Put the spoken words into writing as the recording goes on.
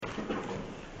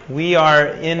We are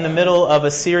in the middle of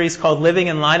a series called Living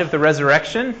in Light of the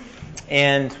Resurrection,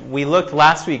 and we looked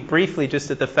last week briefly just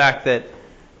at the fact that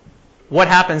what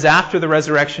happens after the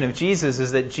resurrection of Jesus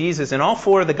is that Jesus, in all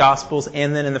four of the Gospels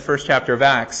and then in the first chapter of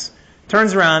Acts,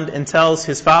 turns around and tells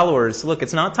his followers, look,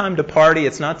 it's not time to party,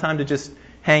 it's not time to just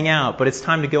hang out, but it's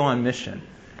time to go on mission.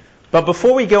 But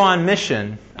before we go on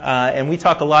mission, and we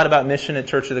talk a lot about mission at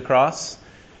Church of the Cross,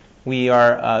 we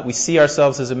see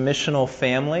ourselves as a missional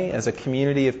family, as a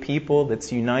community of people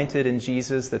that's united in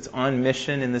Jesus, that's on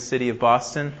mission in the city of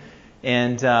Boston.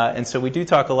 And so we do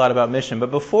talk a lot about mission. But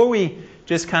before we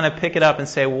just kind of pick it up and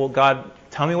say, well, God,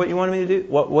 tell me what you want me to do,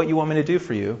 what you want me to do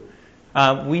for you,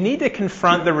 we need to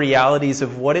confront the realities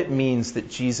of what it means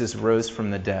that Jesus rose from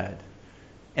the dead,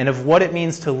 and of what it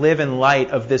means to live in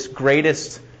light of this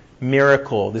greatest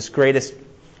miracle, this greatest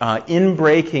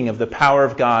inbreaking of the power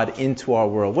of God into our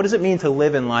world. What does it mean to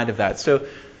live in light of that? So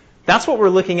that's what we're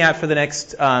looking at for the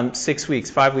next 6 weeks,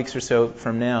 5 weeks or so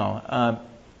from now.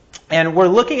 And we're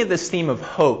looking at this theme of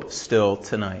hope still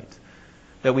tonight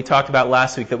that we talked about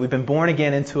last week, that we've been born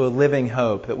again into a living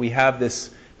hope, that we have this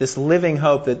living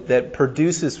hope that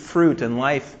produces fruit and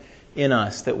life in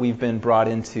us that we've been brought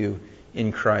into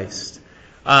in Christ.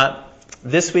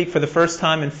 This week, for the first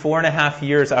time in 4.5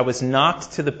 years, I was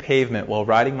knocked to the pavement while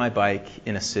riding my bike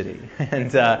in a city.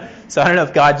 And so I don't know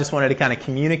if God just wanted to kind of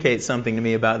communicate something to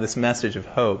me about this message of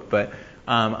hope, but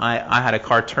I had a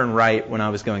car turn right when I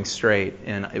was going straight,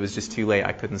 and it was just too late.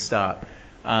 I couldn't stop.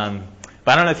 But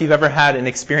I don't know if you've ever had an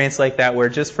experience like that where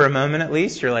just for a moment at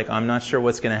least, you're like, I'm not sure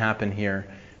what's going to happen here.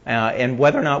 And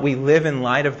whether or not we live in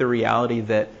light of the reality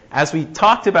that, as we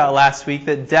talked about last week,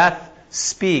 that death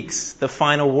speaks the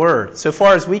final word, so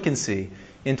far as we can see,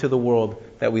 into the world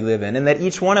that we live in. And that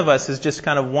each one of us is just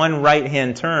kind of one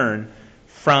right-hand turn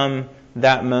from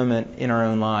that moment in our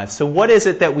own lives. So what is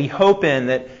it that we hope in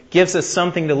that gives us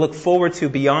something to look forward to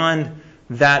beyond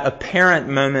that apparent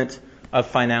moment of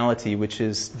finality, which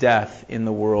is death in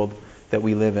the world that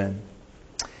we live in?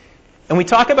 And we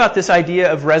talk about this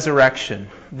idea of resurrection,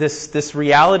 this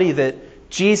reality that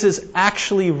Jesus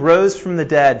actually rose from the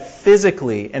dead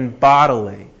physically and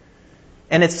bodily.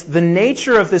 And it's the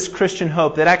nature of this Christian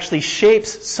hope that actually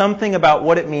shapes something about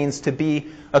what it means to be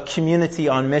a community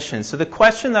on mission. So the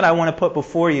question that I want to put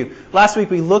before you, last week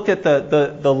we looked at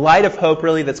the light of hope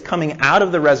really that's coming out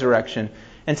of the resurrection.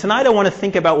 And tonight I want to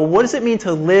think about, well, what does it mean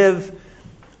to live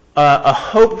a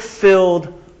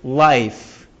hope-filled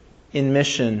life in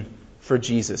mission for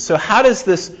Jesus? So how does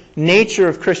this nature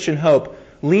of Christian hope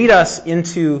lead us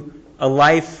into a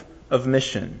life of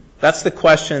mission? That's the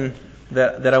question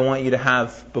that I want you to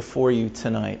have before you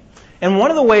tonight. And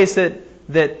one of the ways that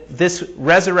this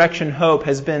resurrection hope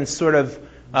has been sort of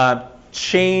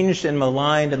changed and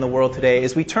maligned in the world today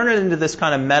is we turn it into this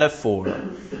kind of metaphor.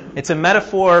 It's a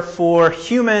metaphor for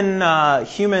human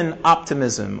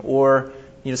optimism, or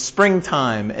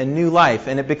springtime and new life,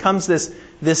 and it becomes this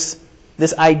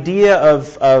idea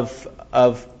of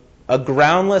a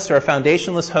groundless or a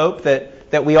foundationless hope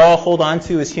that we all hold on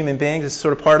to as human beings. It's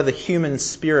sort of part of the human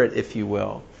spirit, if you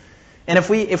will. And if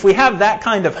we have that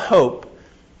kind of hope,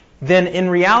 then in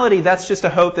reality that's just a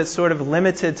hope that's sort of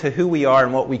limited to who we are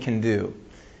and what we can do.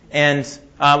 And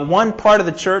one part of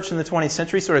the church in the 20th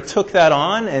century sort of took that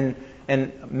on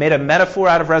and made a metaphor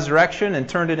out of resurrection and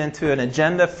turned it into an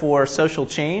agenda for social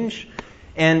change.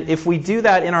 And if we do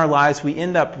that in our lives, we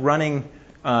end up running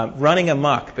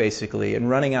amok, basically, and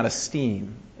running out of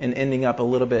steam and ending up a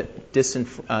little bit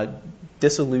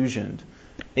disillusioned.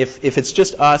 If it's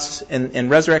just us, and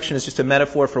resurrection is just a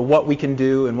metaphor for what we can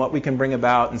do and what we can bring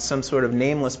about and some sort of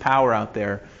nameless power out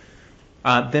there,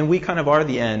 then we kind of are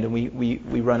the end, and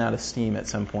we run out of steam at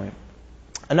some point.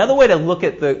 Another way to look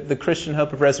at the Christian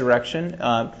hope of resurrection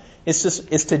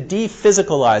is to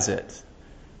de-physicalize it,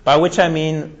 by which I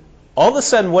mean all of a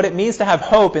sudden what it means to have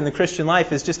hope in the Christian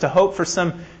life is just to hope for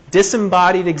some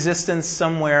disembodied existence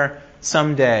somewhere,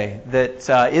 someday,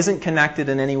 that isn't connected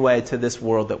in any way to this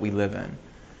world that we live in.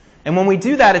 And when we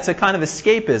do that, it's a kind of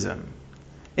escapism.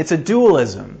 It's a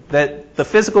dualism, that the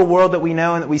physical world that we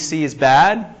know and that we see is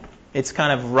bad. It's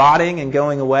kind of rotting and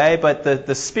going away, but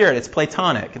the spirit, it's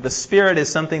Platonic. The spirit is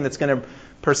something that's going to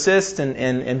persist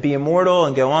and be immortal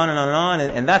and go on and on and on,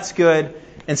 and that's good.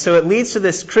 And so it leads to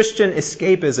this Christian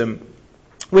escapism,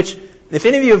 which, if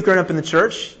any of you have grown up in the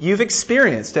church, you've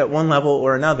experienced at one level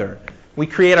or another. We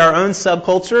create our own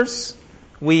subcultures.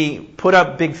 We put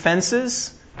up big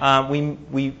fences.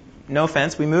 No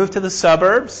offense, we move to the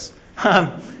suburbs.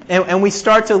 And we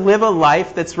start to live a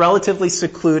life that's relatively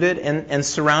secluded and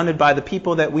surrounded by the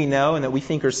people that we know and that we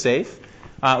think are safe.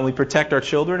 And we protect our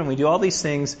children, and we do all these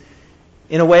things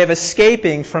in a way of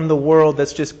escaping from the world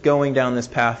that's just going down this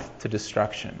path to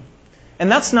destruction. And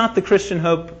that's not the Christian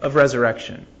hope of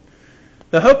resurrection.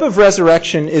 The hope of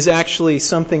resurrection is actually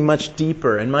something much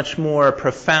deeper and much more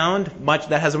profound,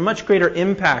 that has a much greater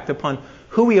impact upon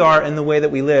who we are and the way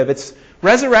that we live. It's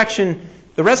resurrection.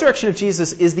 The resurrection of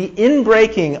Jesus is the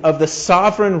inbreaking of the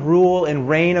sovereign rule and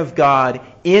reign of God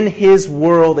in His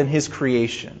world and His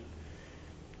creation.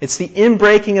 It's the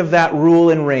inbreaking of that rule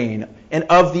and reign and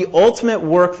of the ultimate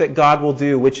work that God will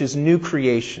do, which is new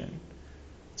creation.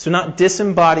 So not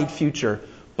disembodied future,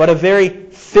 but a very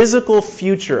physical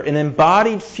future, an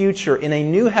embodied future in a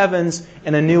new heavens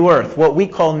and a new earth, what we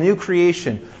call new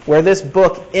creation, where this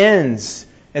book ends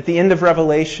at the end of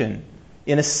Revelation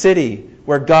in a city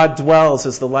where God dwells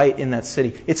as the light in that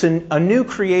city. It's a new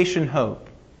creation hope,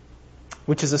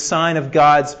 which is a sign of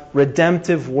God's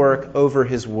redemptive work over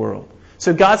His world.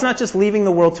 So God's not just leaving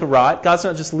the world to rot. God's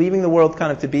not just leaving the world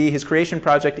kind of to be. His creation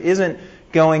project isn't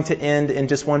going to end in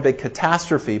just one big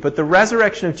catastrophe. But the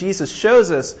resurrection of Jesus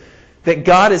shows us that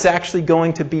God is actually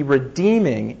going to be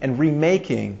redeeming and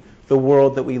remaking the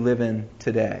world that we live in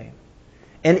today.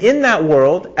 And in that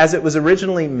world, as it was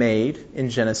originally made in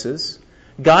Genesis,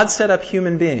 God set up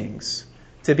human beings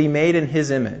to be made in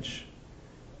His image.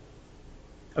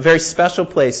 A very special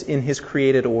place in His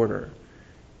created order.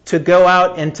 To go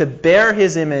out and to bear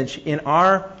His image in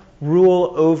our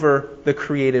rule over the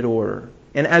created order.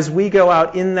 And as we go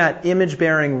out in that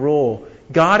image-bearing role,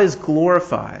 God is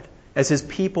glorified as His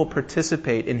people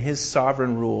participate in His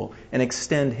sovereign rule and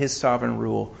extend His sovereign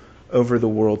rule over the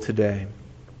world today.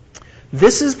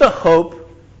 This is the hope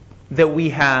that we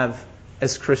have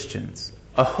as Christians.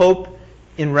 A hope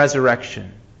in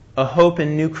resurrection. A hope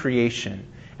in new creation.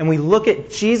 And we look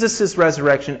at Jesus'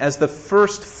 resurrection as the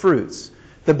first fruits,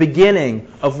 the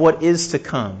beginning of what is to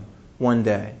come one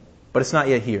day. But it's not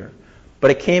yet here. But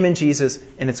it came in Jesus,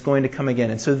 and it's going to come again.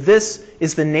 And so this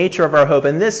is the nature of our hope,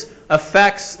 and this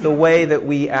affects the way that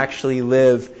we actually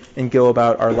live and go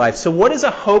about our life. So what is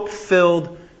a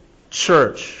hope-filled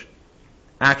church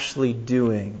actually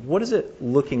doing? What is it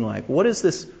looking like? What does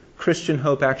this Christian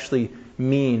hope actually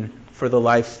mean for the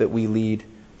life that we lead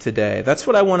today? That's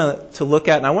what I want to look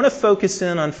at, and I want to focus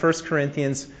in on 1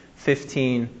 Corinthians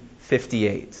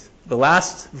 15:58. The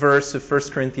last verse of 1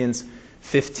 Corinthians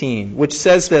 15, which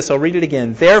says this. I'll read it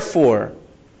again. Therefore,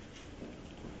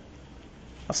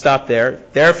 I'll stop there.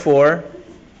 Therefore,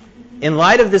 in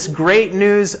light of this great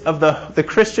news of the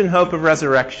Christian hope of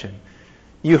resurrection,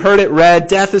 you heard it read,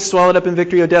 death is swallowed up in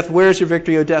victory, O death. Where is your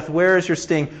victory, O death? Where is your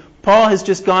sting? Paul has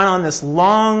just gone on this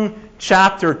long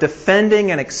chapter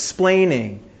defending and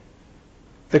explaining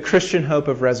the Christian hope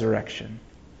of resurrection.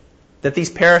 That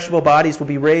these perishable bodies will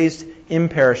be raised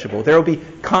imperishable. There will be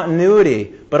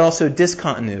continuity, but also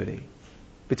discontinuity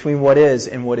between what is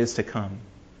and what is to come.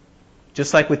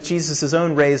 Just like with Jesus'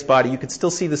 own raised body, you could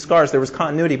still see the scars. There was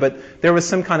continuity, but there was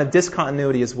some kind of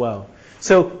discontinuity as well.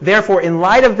 So, therefore, in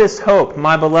light of this hope,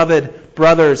 my beloved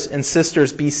brothers and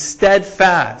sisters, be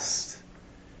steadfast,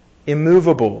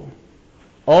 immovable,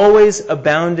 always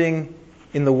abounding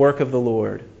in the work of the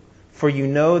Lord. For you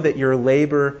know that your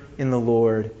labor in the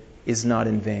Lord is not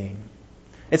in vain.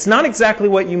 It's not exactly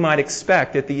what you might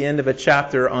expect at the end of a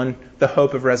chapter on the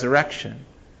hope of resurrection.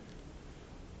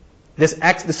 This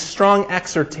strong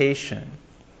exhortation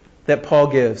that Paul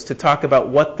gives to talk about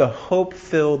what the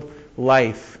hope-filled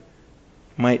life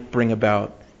might bring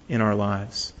about in our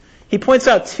lives. He points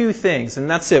out two things, and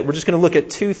that's it. We're just going to look at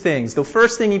two things. The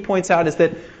first thing he points out is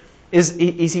that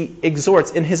he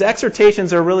exhorts, and his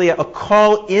exhortations are really a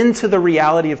call into the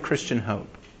reality of Christian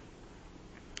hope.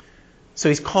 So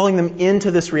he's calling them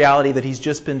into this reality that he's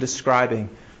just been describing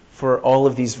for all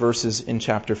of these verses in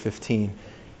chapter 15.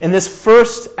 And this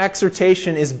first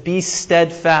exhortation is be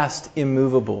steadfast,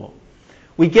 immovable.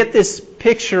 We get this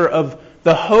picture of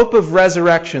the hope of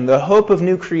resurrection, the hope of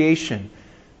new creation,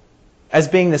 as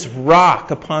being this rock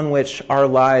upon which our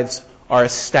lives are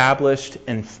established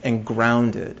and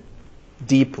grounded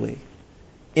deeply.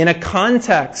 In a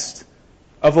context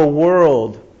of a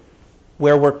world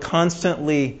where we're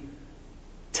constantly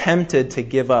tempted to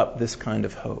give up this kind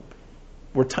of hope.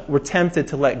 We're tempted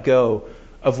to let go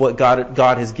of what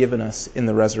God has given us in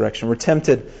the resurrection. We're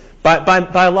tempted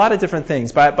by a lot of different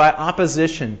things, by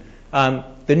opposition.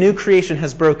 The new creation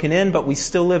has broken in, but we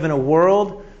still live in a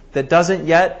world that doesn't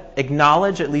yet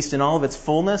acknowledge, at least in all of its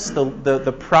fullness,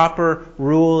 the proper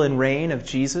rule and reign of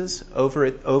Jesus over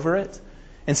it.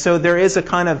 And so there is a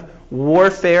kind of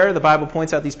warfare. The Bible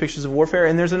points out these pictures of warfare,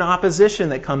 and there's an opposition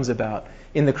that comes about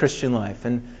in the Christian life.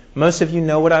 And most of you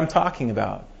know what I'm talking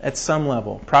about at some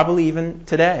level. Probably even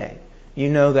today, you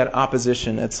know that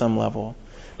opposition at some level.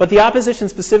 But the opposition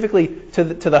specifically to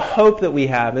the hope that we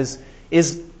have is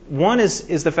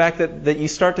the fact that you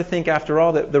start to think, after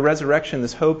all, that the resurrection,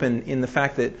 this hope in the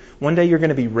fact that one day you're going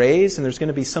to be raised and there's going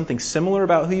to be something similar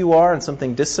about who you are and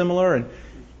something dissimilar,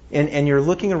 and you're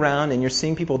looking around and you're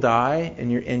seeing people die,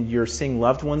 and you're seeing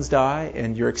loved ones die,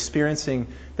 and you're experiencing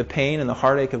the pain and the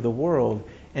heartache of the world,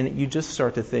 and you just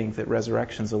start to think that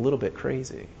resurrection's a little bit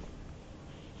crazy.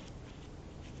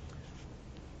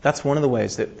 That's one of the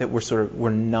ways that we're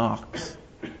knocked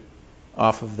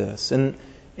off of this.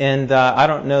 And I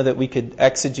don't know that we could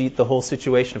exegete the whole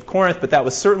situation of Corinth, but that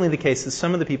was certainly the case that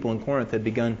some of the people in Corinth had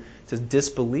begun to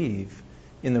disbelieve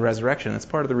in the resurrection. That's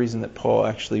part of the reason that Paul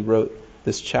actually wrote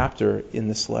this chapter in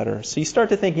this letter. So you start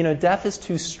to think, death is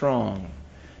too strong.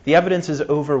 The evidence is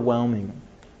overwhelming.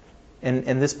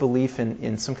 And this belief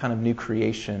in some kind of new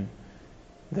creation,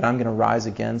 that I'm going to rise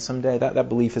again someday, that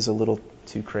belief is a little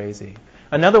too crazy.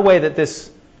 Another way that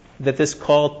this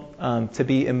call to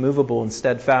be immovable and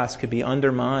steadfast could be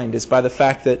undermined is by the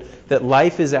fact that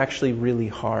life is actually really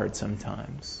hard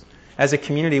sometimes. As a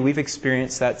community, we've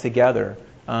experienced that together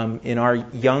in our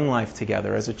young life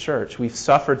together as a church. We've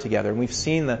suffered together, and we've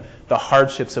seen the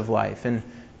hardships of life. And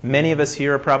many of us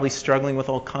here are probably struggling with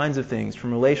all kinds of things,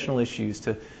 from relational issues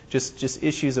to just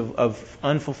issues of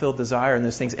unfulfilled desire and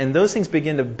those things. And those things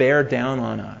begin to bear down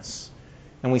on us.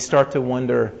 And we start to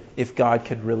wonder if God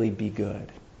could really be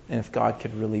good and if God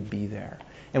could really be there.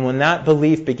 And when that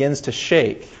belief begins to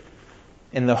shake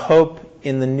and the hope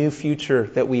in the new future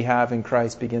that we have in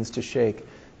Christ begins to shake,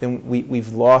 then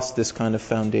we've lost this kind of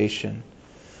foundation.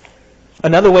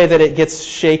 Another way that it gets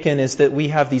shaken is that we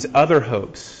have these other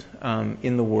hopes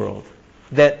in the world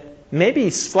that may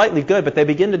be slightly good, but they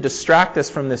begin to distract us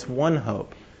from this one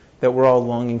hope that we're all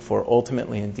longing for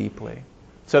ultimately and deeply.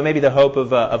 So it may be the hope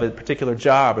of a particular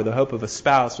job, or the hope of a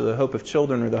spouse, or the hope of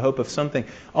children, or the hope of something.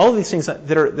 All of these things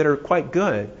that are quite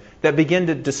good, that begin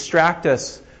to distract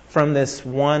us from this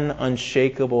one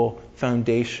unshakable,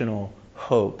 foundational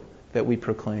hope that we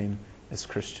proclaim as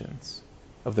Christians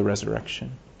of the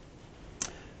resurrection.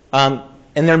 And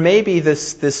there may be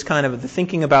this kind of the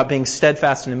thinking about being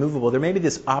steadfast and immovable. There may be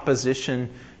this opposition,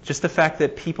 just the fact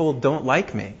that people don't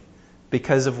like me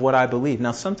because of what I believe.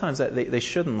 Now, sometimes they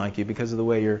shouldn't like you because of the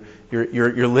way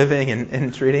you're living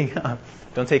and treating.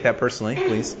 Don't take that personally,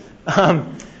 please.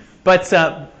 But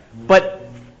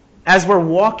as we're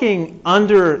walking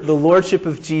under the lordship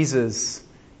of Jesus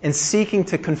and seeking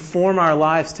to conform our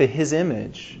lives to His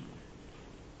image,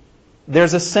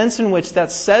 there's a sense in which that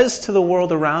says to the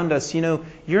world around us,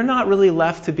 you're not really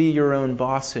left to be your own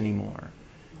boss anymore.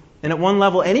 And at one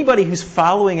level, anybody who's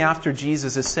following after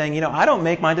Jesus is saying, I don't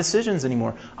make my decisions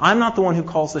anymore. I'm not the one who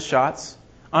calls the shots.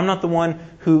 I'm not the one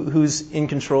who's in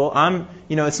control.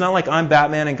 It's not like I'm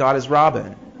Batman and God is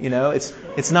Robin.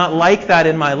 It's not like that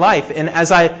in my life. And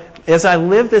as I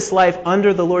live this life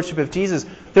under the lordship of Jesus,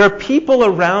 there are people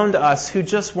around us who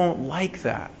just won't like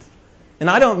that. And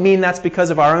I don't mean that's because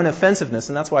of our own offensiveness,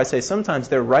 and that's why I say sometimes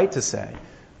they're right to say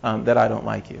that I don't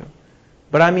like you.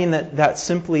 But I mean that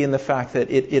simply in the fact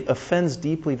that it offends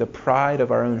deeply the pride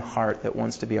of our own heart that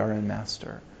wants to be our own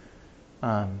master.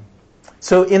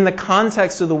 So in the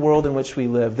context of the world in which we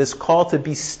live, this call to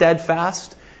be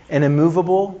steadfast and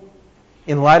immovable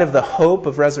in light of the hope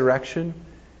of resurrection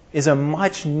is a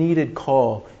much needed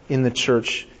call in the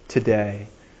church today.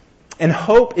 And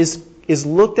hope is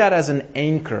looked at as an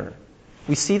anchor.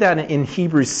 We see that in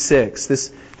Hebrews 6,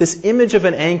 this image of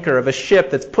an anchor, of a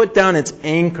ship that's put down its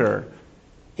anchor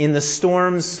in the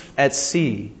storms at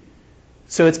sea.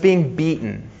 So it's being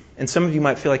beaten. And some of you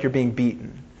might feel like you're being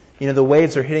beaten. The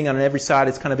waves are hitting on every side.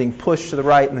 It's kind of being pushed to the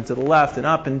right and then to the left and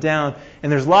up and down.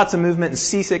 And there's lots of movement and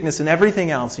seasickness and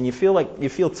everything else. And you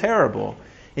feel terrible.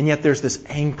 And yet there's this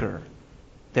anchor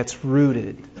that's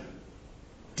rooted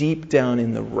deep down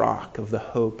in the rock of the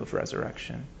hope of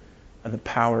resurrection and the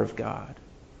power of God.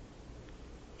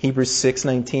 Hebrews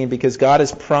 6:19, because God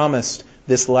has promised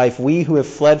this life, we who have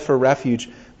fled for refuge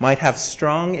might have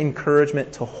strong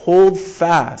encouragement to hold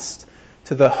fast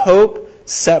to the hope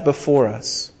set before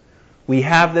us. We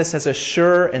have this as a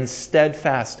sure and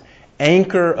steadfast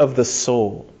anchor of the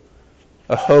soul,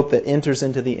 a hope that enters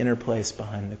into the inner place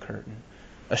behind the curtain.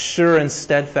 A sure and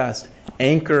steadfast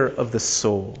anchor of the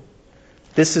soul.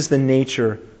 This is the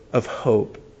nature of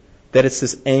hope. That it's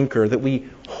this anchor that we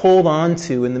hold on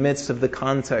to in the midst of the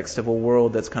context of a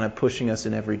world that's kind of pushing us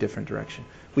in every different direction.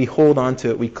 We hold on to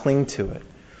it. We cling to it.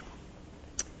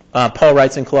 Paul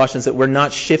writes in Colossians that we're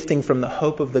not shifting from the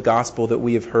hope of the gospel that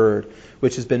we have heard,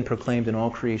 which has been proclaimed in all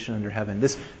creation under heaven.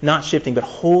 This not shifting, but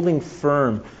holding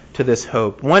firm to this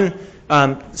hope. One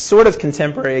Sort of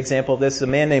contemporary example of this is a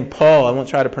man named Paul. I won't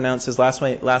try to pronounce his last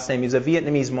name. He was a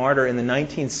Vietnamese martyr in the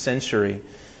 19th century.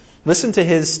 Listen to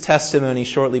his testimony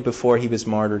shortly before he was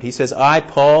martyred. He says, "I,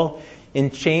 Paul, in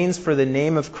chains for the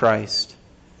name of Christ.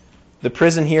 The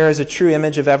prison here is a true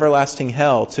image of everlasting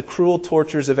hell. To cruel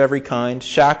tortures of every kind,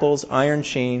 shackles, iron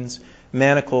chains,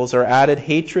 manacles are added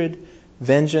hatred,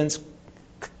 vengeance,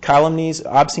 calumnies,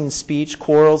 obscene speech,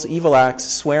 quarrels, evil acts,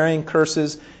 swearing,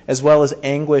 curses, as well as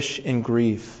anguish and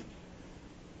grief."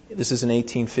 This is in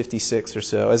 1856 or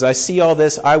so. "As I see all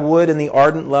this, I would, in the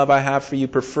ardent love I have for you,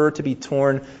 prefer to be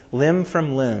torn limb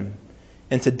from limb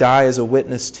and to die as a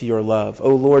witness to your love.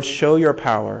 O Lord, show your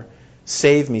power.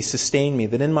 Save me, sustain me,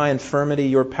 that in my infirmity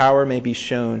your power may be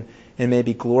shown and may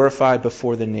be glorified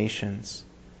before the nations.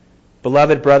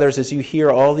 Beloved brothers, as you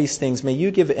hear all these things, may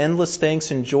you give endless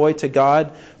thanks and joy to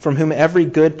God, from whom every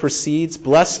good proceeds.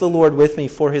 Bless the Lord with me,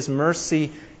 for his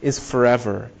mercy is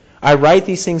forever. I write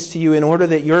these things to you in order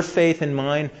that your faith and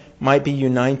mine might be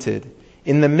united.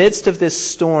 In the midst of this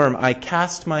storm, I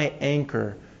cast my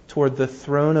anchor toward the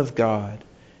throne of God,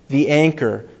 the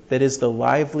anchor that is the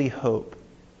lively hope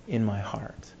in my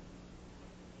heart."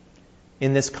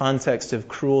 In this context of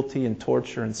cruelty and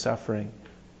torture and suffering,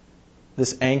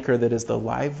 this anchor that is the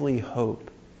lively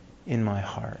hope in my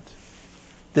heart.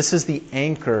 This is the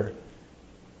anchor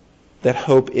that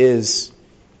hope is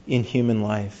in human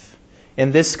life.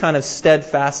 And this kind of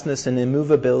steadfastness and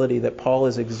immovability that Paul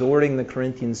is exhorting the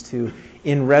Corinthians to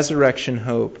in resurrection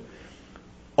hope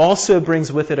also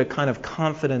brings with it a kind of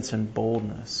confidence and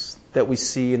boldness that we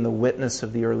see in the witness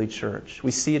of the early church.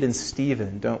 We see it in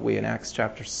Stephen, don't we, in Acts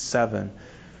chapter 7,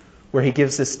 where he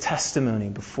gives this testimony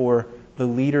before the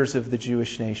leaders of the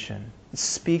Jewish nation. He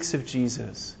speaks of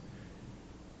Jesus.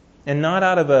 And not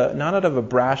out of a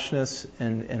brashness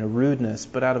and a rudeness,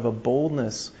 but out of a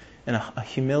boldness and a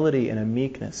humility and a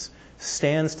meekness,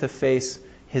 stands to face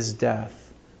his death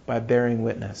by bearing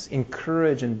witness, in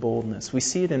courage and boldness. We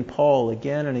see it in Paul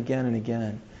again and again and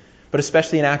again. But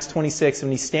especially in Acts 26,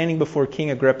 when he's standing before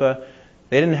King Agrippa,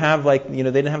 they didn't have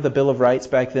the Bill of Rights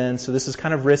back then, so this is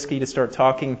kind of risky to start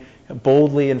talking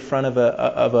boldly in front of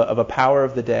a power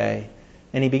of the day.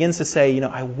 And he begins to say,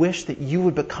 I wish that you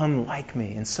would become like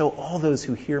me, and so all those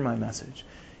who hear my message,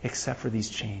 except for these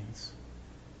chains.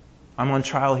 I'm on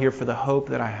trial here for the hope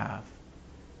that I have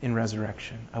in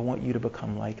resurrection. I want you to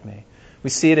become like me. We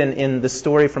see it in the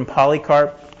story from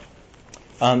Polycarp,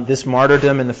 this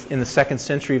martyrdom in the second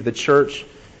century of the church,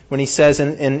 when he says,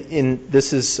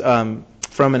 this is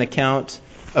from an account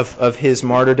of his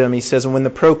martyrdom, he says, "And when the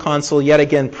proconsul yet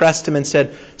again pressed him and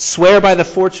said, 'Swear by the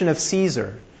fortune of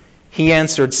Caesar,' he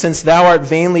answered, 'Since thou art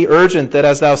vainly urgent that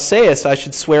as thou sayest I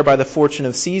should swear by the fortune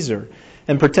of Caesar,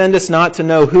 and pretendest not to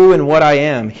know who and what I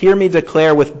am, hear me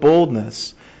declare with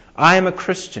boldness, I am a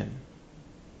Christian.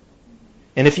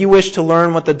 And if you wish to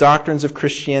learn what the doctrines of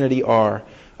Christianity are,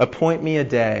 appoint me a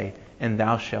day, and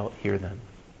thou shalt hear them.'"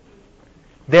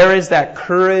 There is that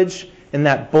courage and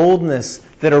that boldness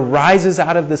that arises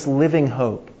out of this living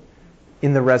hope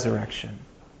in the resurrection,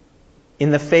 in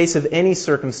the face of any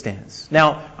circumstance.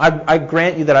 Now, I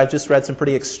grant you that I've just read some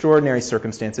pretty extraordinary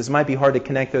circumstances. It might be hard to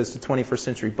connect those to 21st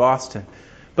century Boston.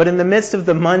 But in the midst of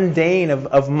the mundane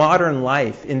of modern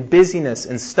life, in busyness,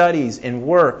 in studies, in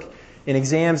work, in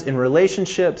exams, in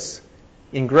relationships,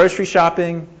 in grocery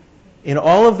shopping, in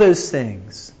all of those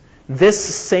things, this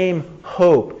same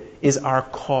hope is our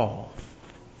call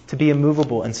to be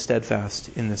immovable and steadfast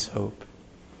in this hope.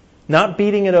 Not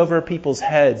beating it over people's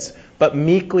heads, but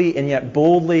meekly and yet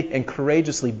boldly and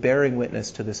courageously bearing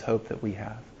witness to this hope that we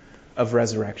have of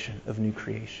resurrection, of new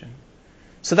creation.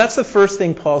 So that's the first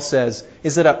thing Paul says,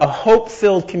 is that a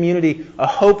hope-filled community, a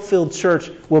hope-filled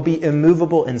church will be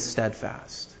immovable and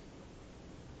steadfast.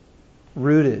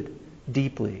 Rooted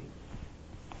deeply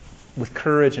with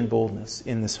courage and boldness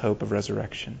in this hope of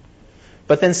resurrection.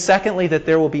 But then secondly, that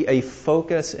there will be a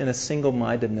focus and a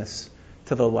single-mindedness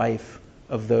to the life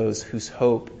of those whose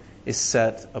hope is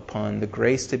set upon the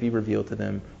grace to be revealed to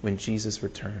them when Jesus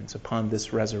returns, upon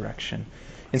this resurrection.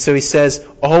 And so he says,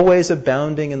 always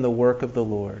abounding in the work of the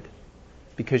Lord,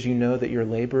 because you know that your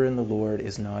labor in the Lord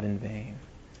is not in vain.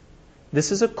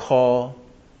 This is a call.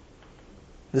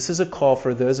 This is a call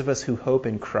for those of us who hope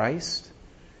in Christ,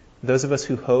 those of us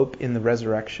who hope in the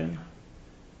resurrection.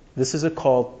 This is a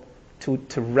call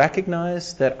to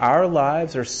recognize that our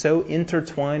lives are so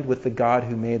intertwined with the God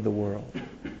who made the world,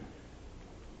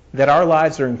 that our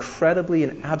lives are incredibly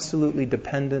and absolutely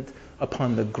dependent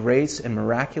upon the grace and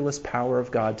miraculous power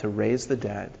of God to raise the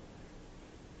dead,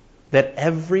 that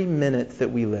every minute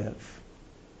that we live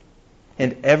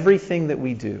and everything that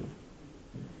we do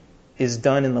is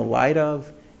done in the light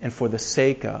of and for the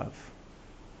sake of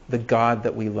the God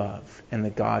that we love and the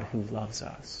God who loves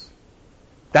us.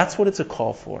 That's what it's a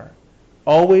call for.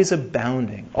 Always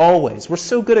abounding. Always. We're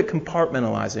so good at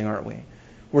compartmentalizing, aren't we?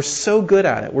 We're so good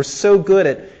at it. We're so good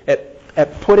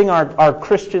at putting our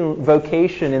Christian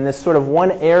vocation in this sort of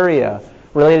one area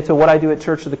related to what I do at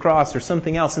Church of the Cross or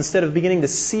something else, instead of beginning to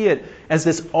see it as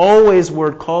this always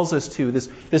word calls us to,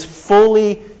 this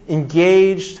fully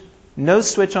engaged, no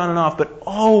switch on and off, but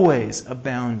always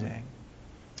abounding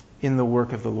in the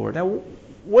work of the Lord. Now,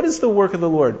 what is the work of the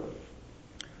Lord?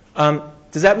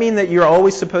 Does that mean that you're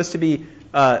always supposed to be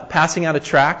passing out a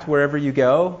tract wherever you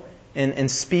go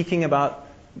and speaking about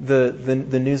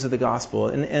the news of the gospel?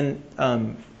 And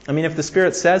I mean, if the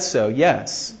Spirit says so,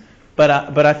 yes. But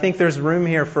I think there's room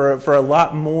here for a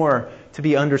lot more to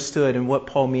be understood in what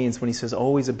Paul means when he says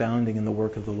always abounding in the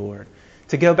work of the Lord.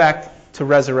 To go back to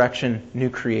resurrection, new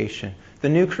creation. The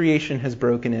new creation has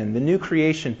broken in. The new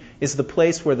creation is the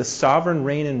place where the sovereign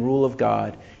reign and rule of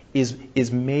God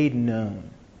is made known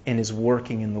and is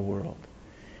working in the world.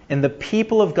 And the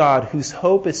people of God whose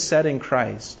hope is set in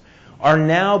Christ are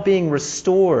now being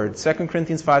restored. 2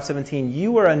 Corinthians 5:17,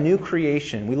 you are a new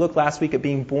creation. We looked last week at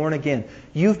being born again.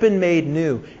 You've been made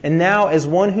new. And now, as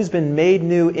one who's been made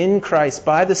new in Christ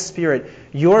by the Spirit,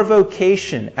 your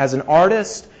vocation as an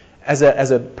artist, as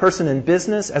a person in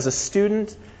business, as a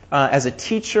student, as a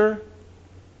teacher,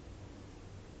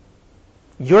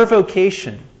 your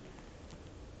vocation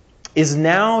is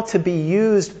now to be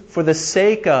used for the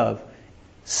sake of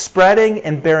spreading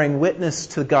and bearing witness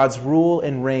to God's rule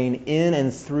and reign in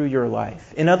and through your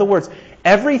life. In other words,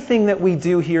 everything that we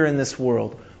do here in this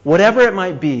world, whatever it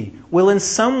might be, will in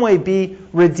some way be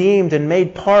redeemed and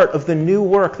made part of the new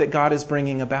work that God is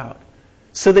bringing about.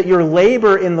 So that your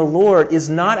labor in the Lord is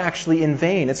not actually in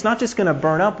vain. It's not just going to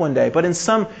burn up one day, but in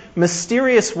some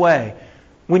mysterious way,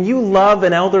 when you love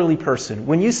an elderly person,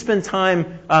 when you spend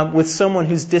time with someone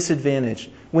who's disadvantaged,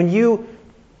 when you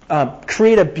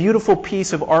create a beautiful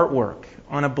piece of artwork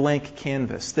on a blank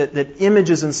canvas that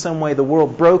images in some way the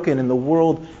world broken and the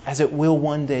world as it will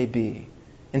one day be,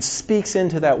 and speaks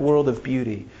into that world of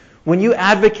beauty. When you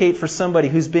advocate for somebody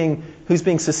who's being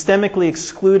systemically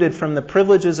excluded from the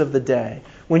privileges of the day,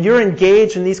 when you're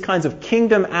engaged in these kinds of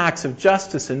kingdom acts of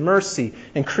justice and mercy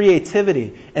and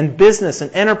creativity and business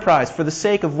and enterprise for the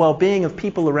sake of well-being of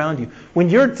people around you, when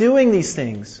you're doing these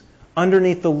things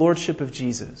underneath the lordship of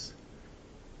Jesus,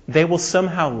 they will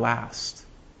somehow last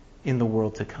in the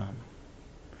world to come.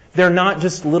 They're not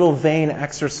just little vain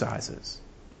exercises.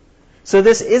 So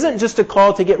this isn't just a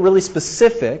call to get really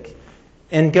specific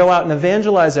and go out and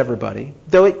evangelize everybody,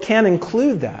 though it can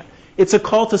include that. It's a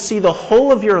call to see the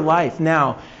whole of your life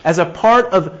now as a part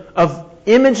of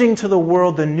imaging to the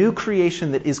world the new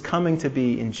creation that is coming to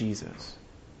be in Jesus.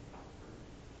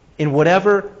 In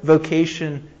whatever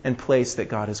vocation and place that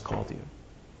God has called you.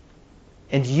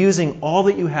 And using all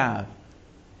that you have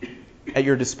at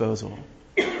your disposal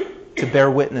to bear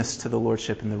witness to the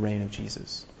lordship and the reign of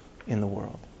Jesus in the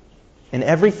world. And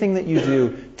everything that you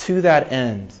do to that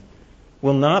end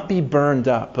will not be burned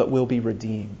up, but will be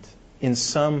redeemed in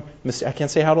some, I can't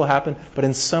say how it'll happen, but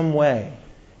in some way.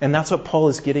 And that's what Paul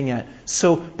is getting at.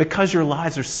 So because your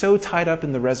lives are so tied up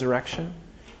in the resurrection,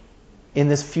 in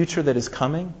this future that is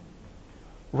coming,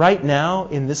 right now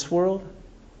in this world,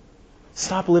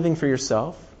 stop living for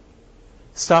yourself.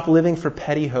 Stop living for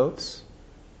petty hopes.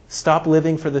 Stop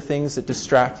living for the things that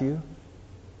distract you.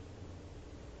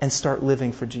 And start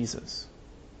living for Jesus.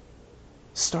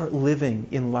 Start living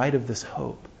in light of this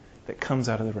hope that comes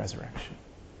out of the resurrection.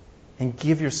 And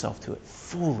give yourself to it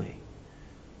fully.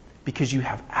 Because you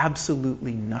have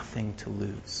absolutely nothing to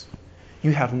lose.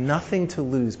 You have nothing to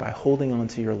lose by holding on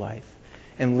to your life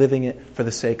and living it for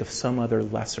the sake of some other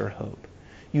lesser hope.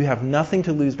 You have nothing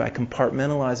to lose by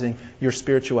compartmentalizing your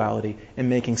spirituality and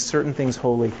making certain things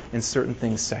holy and certain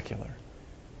things secular.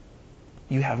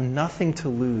 You have nothing to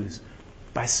lose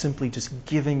by simply just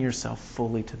giving yourself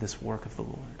fully to this work of the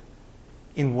Lord.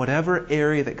 In whatever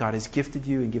area that God has gifted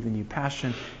you and given you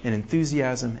passion and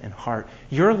enthusiasm and heart.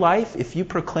 Your life, if you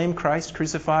proclaim Christ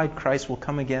crucified, Christ will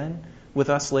come again with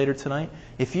us later tonight.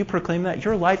 If you proclaim that,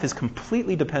 your life is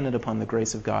completely dependent upon the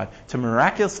grace of God to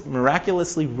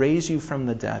miraculously raise you from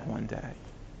the dead one day.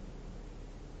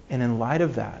 And in light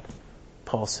of that,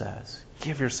 Paul says,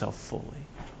 give yourself fully.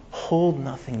 Hold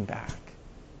nothing back.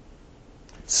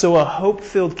 So a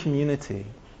hope-filled community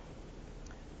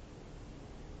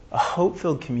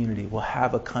will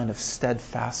have a kind of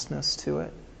steadfastness to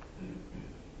it.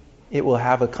 It will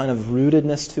have a kind of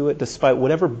rootedness to it, despite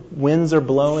whatever winds are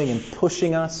blowing and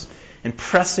pushing us and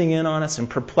pressing in on us and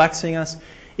perplexing us.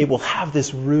 it will have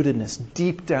this rootedness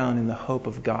deep down in the hope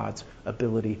of God's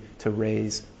ability to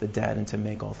raise the dead and to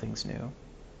make all things new.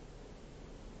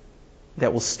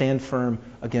 That will stand firm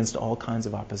against all kinds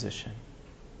of opposition.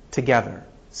 Together.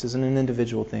 This isn't an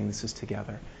individual thing, this is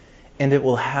together. And it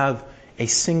will have a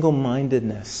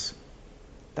single-mindedness.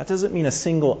 That doesn't mean a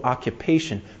single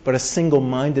occupation, but a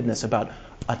single-mindedness about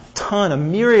a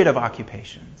myriad of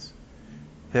occupations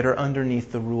that are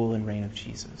underneath the rule and reign of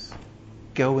Jesus,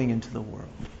 going into the world.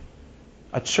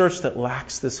 A church that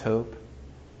lacks this hope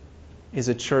is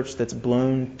a church that's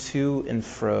blown to and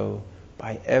fro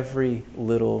by every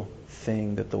little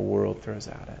thing that the world throws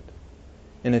at it.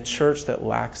 And a church that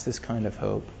lacks this kind of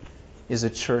hope is a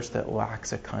church that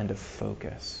lacks a kind of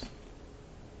focus,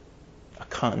 a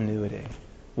continuity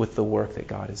with the work that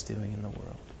God is doing in the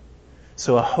world.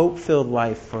 So a hope-filled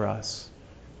life for us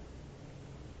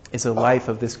is a life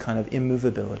of this kind of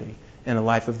immovability and a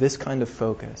life of this kind of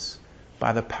focus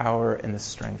by the power and the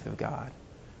strength of God.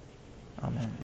 Amen.